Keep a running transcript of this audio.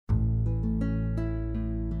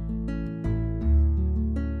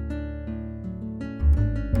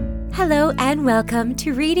Hello and welcome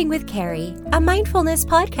to Reading with Carrie, a mindfulness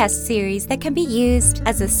podcast series that can be used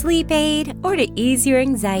as a sleep aid or to ease your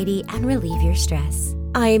anxiety and relieve your stress.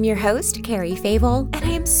 I am your host, Carrie Fable, and I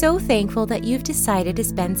am so thankful that you've decided to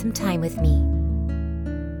spend some time with me.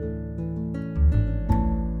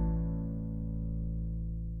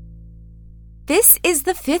 This is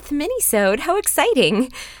the 5th minisode. How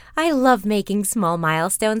exciting! I love making small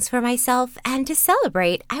milestones for myself, and to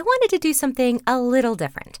celebrate, I wanted to do something a little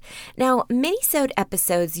different. Now, minisode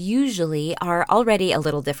episodes usually are already a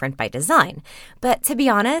little different by design, but to be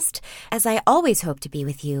honest, as I always hope to be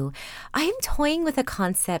with you, I am toying with a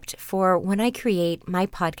concept for when I create my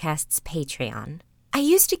podcast's Patreon. I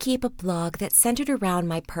used to keep a blog that centered around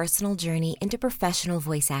my personal journey into professional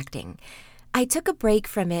voice acting. I took a break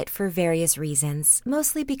from it for various reasons,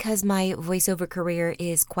 mostly because my voiceover career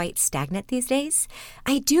is quite stagnant these days.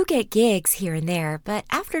 I do get gigs here and there, but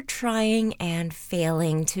after trying and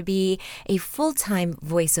failing to be a full-time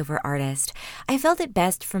voiceover artist, I felt it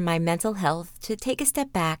best for my mental health to take a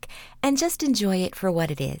step back and just enjoy it for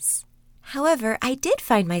what it is. However, I did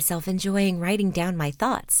find myself enjoying writing down my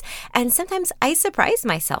thoughts, and sometimes I surprise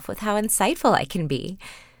myself with how insightful I can be.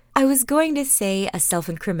 I was going to say a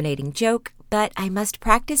self-incriminating joke, but I must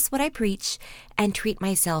practice what I preach and treat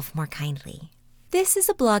myself more kindly. This is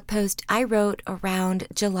a blog post I wrote around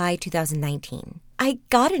July 2019. I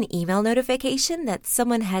got an email notification that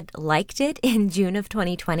someone had liked it in June of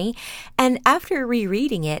 2020, and after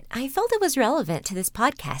rereading it, I felt it was relevant to this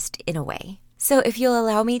podcast in a way. So if you'll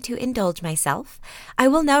allow me to indulge myself, I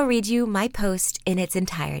will now read you my post in its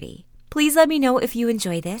entirety. Please let me know if you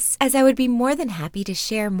enjoy this, as I would be more than happy to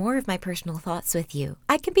share more of my personal thoughts with you.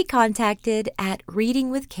 I can be contacted at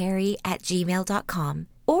readingwithcarrie@gmail.com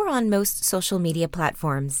or on most social media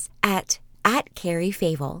platforms at Carrie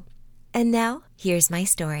Fable. And now, here's my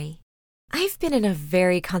story. I've been in a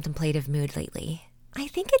very contemplative mood lately. I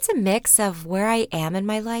think it's a mix of where I am in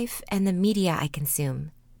my life and the media I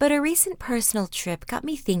consume. But a recent personal trip got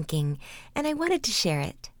me thinking, and I wanted to share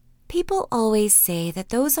it. People always say that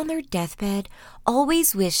those on their deathbed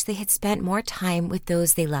always wish they had spent more time with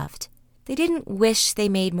those they loved. They didn't wish they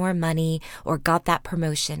made more money or got that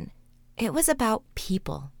promotion. It was about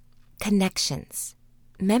people, connections,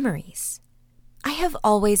 memories. I have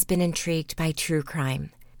always been intrigued by true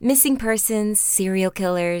crime. Missing persons, serial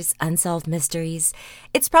killers, unsolved mysteries.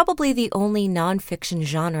 It's probably the only nonfiction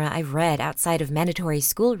genre I've read outside of mandatory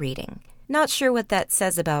school reading. Not sure what that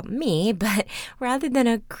says about me, but rather than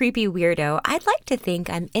a creepy weirdo, I'd like to think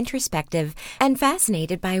I'm introspective and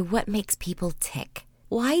fascinated by what makes people tick.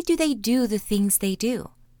 Why do they do the things they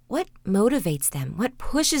do? What motivates them? What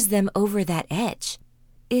pushes them over that edge?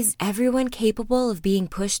 Is everyone capable of being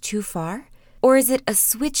pushed too far? Or is it a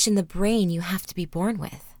switch in the brain you have to be born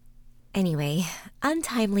with? Anyway,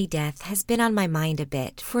 untimely death has been on my mind a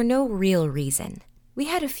bit for no real reason. We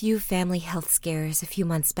had a few family health scares a few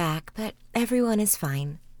months back, but everyone is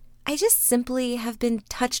fine. I just simply have been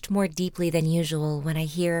touched more deeply than usual when I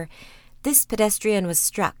hear, "This pedestrian was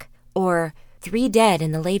struck," or "3 dead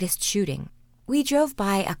in the latest shooting." We drove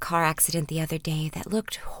by a car accident the other day that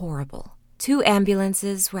looked horrible. 2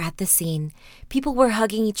 ambulances were at the scene. People were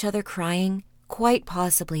hugging each other crying. Quite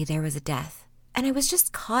possibly there was a death. And I was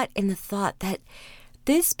just caught in the thought that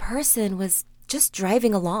this person was just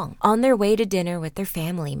driving along, on their way to dinner with their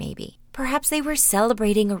family maybe. Perhaps they were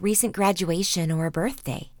celebrating a recent graduation or a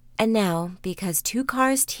birthday. And now, because 2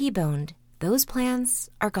 cars T-boned, those plans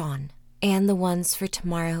are gone. And the ones for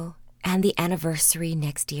tomorrow and the anniversary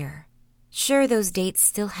next year. Sure, those dates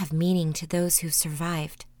still have meaning to those who've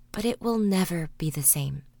survived, but it will never be the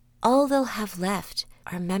same. All they'll have left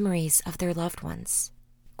are memories of their loved ones.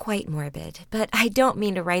 Quite morbid, but I don't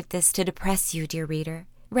mean to write this to depress you, dear reader.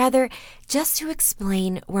 Rather, just to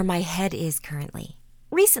explain where my head is currently.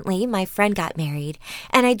 Recently, my friend got married,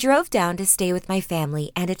 and I drove down to stay with my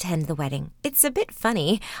family and attend the wedding. It's a bit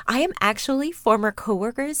funny. I am actually former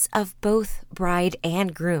coworkers of both bride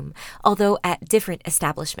and groom, although at different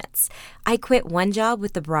establishments. I quit one job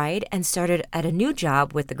with the bride and started at a new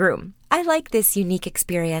job with the groom. I like this unique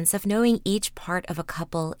experience of knowing each part of a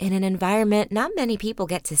couple in an environment not many people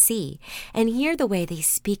get to see, and hear the way they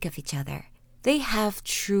speak of each other. They have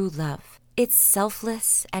true love. It's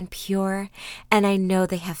selfless and pure, and I know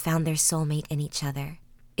they have found their soulmate in each other.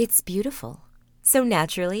 It's beautiful. So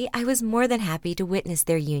naturally, I was more than happy to witness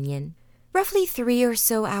their union. Roughly 3 or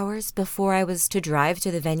so hours before I was to drive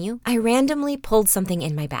to the venue, I randomly pulled something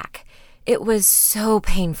in my back. It was so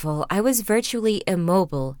painful, I was virtually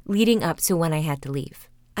immobile leading up to when I had to leave.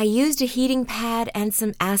 I used a heating pad and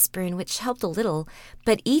some aspirin, which helped a little,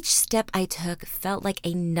 but each step I took felt like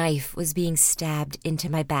a knife was being stabbed into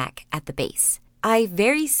my back at the base. I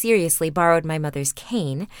very seriously borrowed my mother's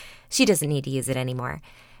cane, she doesn't need to use it anymore,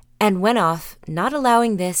 and went off, not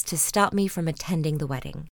allowing this to stop me from attending the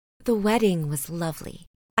wedding. The wedding was lovely.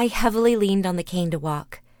 I heavily leaned on the cane to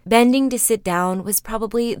walk. Bending to sit down was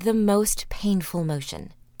probably the most painful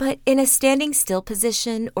motion. But in a standing still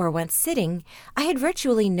position or when sitting, I had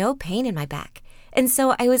virtually no pain in my back, and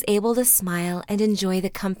so I was able to smile and enjoy the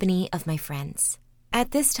company of my friends. At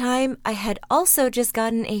this time, I had also just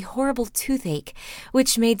gotten a horrible toothache,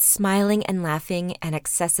 which made smiling and laughing and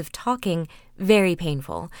excessive talking very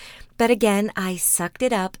painful. But again, I sucked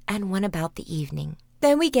it up and went about the evening.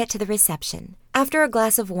 Then we get to the reception. After a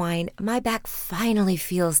glass of wine, my back finally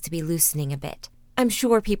feels to be loosening a bit. I'm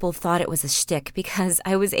sure people thought it was a shtick because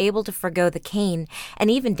I was able to forgo the cane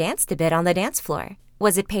and even danced a bit on the dance floor.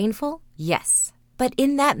 Was it painful? Yes. But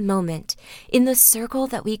in that moment, in the circle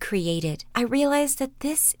that we created, I realized that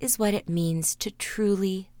this is what it means to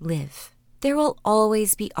truly live. There will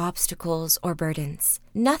always be obstacles or burdens.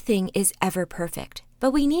 Nothing is ever perfect,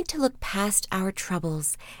 but we need to look past our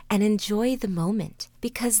troubles and enjoy the moment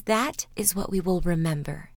because that is what we will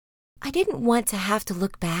remember. I didn't want to have to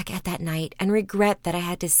look back at that night and regret that I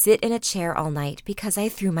had to sit in a chair all night because I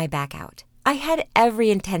threw my back out. I had every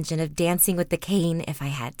intention of dancing with the cane if I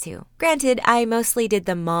had to. Granted, I mostly did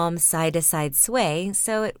the mom side-to-side sway,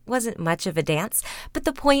 so it wasn't much of a dance, but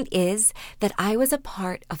the point is that I was a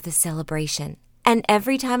part of the celebration. And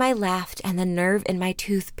every time I laughed and the nerve in my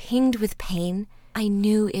tooth pinged with pain, I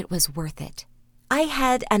knew it was worth it. I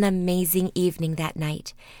had an amazing evening that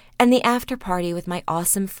night, and the after party with my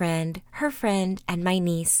awesome friend, her friend, and my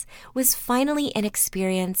niece was finally an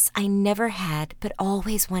experience I never had but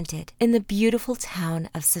always wanted in the beautiful town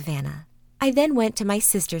of Savannah. I then went to my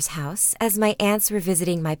sister's house as my aunts were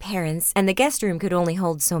visiting my parents and the guest room could only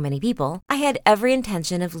hold so many people. I had every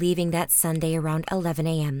intention of leaving that Sunday around 11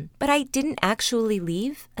 a.m., but I didn't actually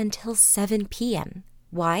leave until 7 p.m.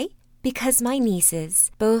 Why? Because my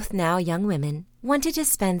nieces, both now young women, wanted to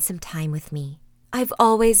spend some time with me. I've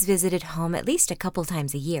always visited home at least a couple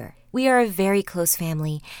times a year. We are a very close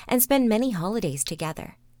family and spend many holidays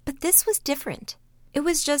together. But this was different. It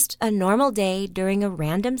was just a normal day during a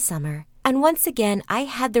random summer. And once again, I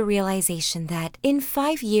had the realization that in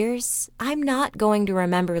 5 years, I'm not going to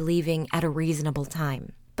remember leaving at a reasonable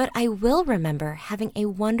time. But I will remember having a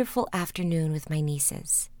wonderful afternoon with my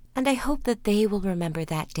nieces. And I hope that they will remember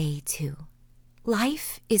that day too.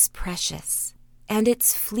 Life is precious, and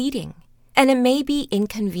it's fleeting. And it may be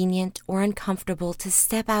inconvenient or uncomfortable to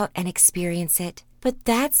step out and experience it, but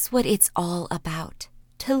that's what it's all about.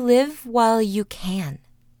 To live while you can.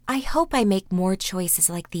 I hope I make more choices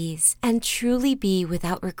like these and truly be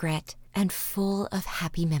without regret and full of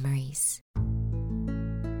happy memories.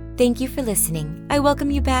 Thank you for listening. I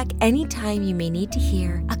welcome you back anytime you may need to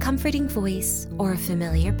hear a comforting voice or a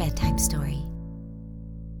familiar bedtime story.